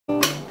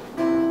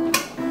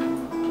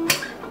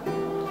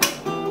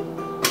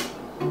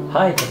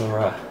Hi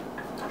Tamara.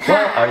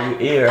 Why are you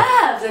here?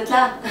 Ah, vous êtes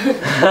là.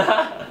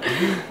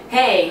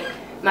 Hey,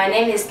 my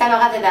name is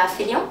Tamara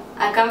Weber-Fillion.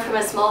 I come from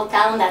a small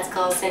town that's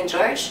called St.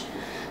 George.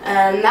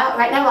 Right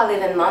now I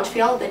live in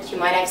Montreal, but you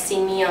might have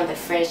seen me on the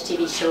French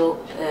TV show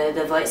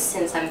The Voice,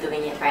 since I'm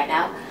doing it right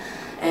now.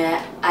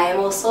 I am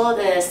also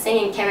the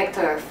singing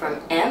character from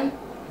M,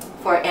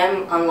 for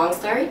M on Long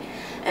Story.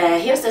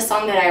 Here's the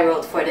song that I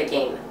wrote for the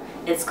game.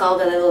 It's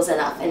called A Little's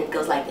Enough, and it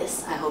goes like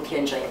this. I hope you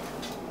enjoy it.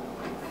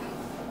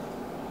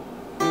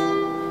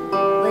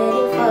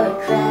 Waiting for a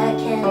crack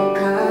in a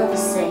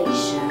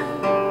conversation,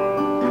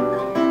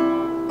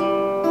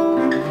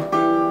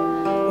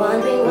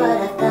 wondering what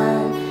I've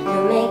done to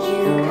make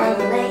you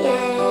wanna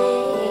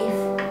leave.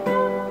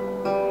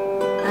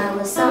 I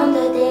was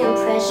under the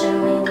impression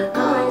we were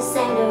going the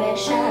same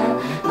direction.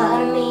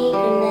 Part of me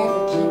could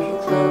never keep you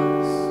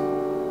close.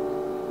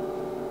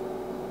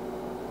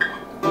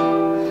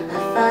 I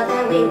thought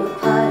that we were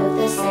part of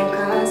the same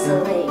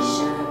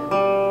consolation,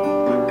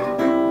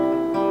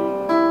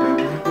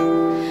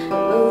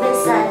 moving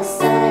side to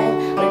side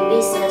would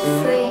be set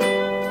free.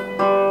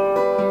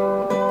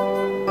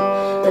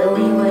 But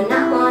we were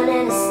not one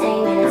and the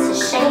same, and it's a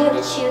shame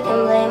that you can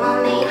blame on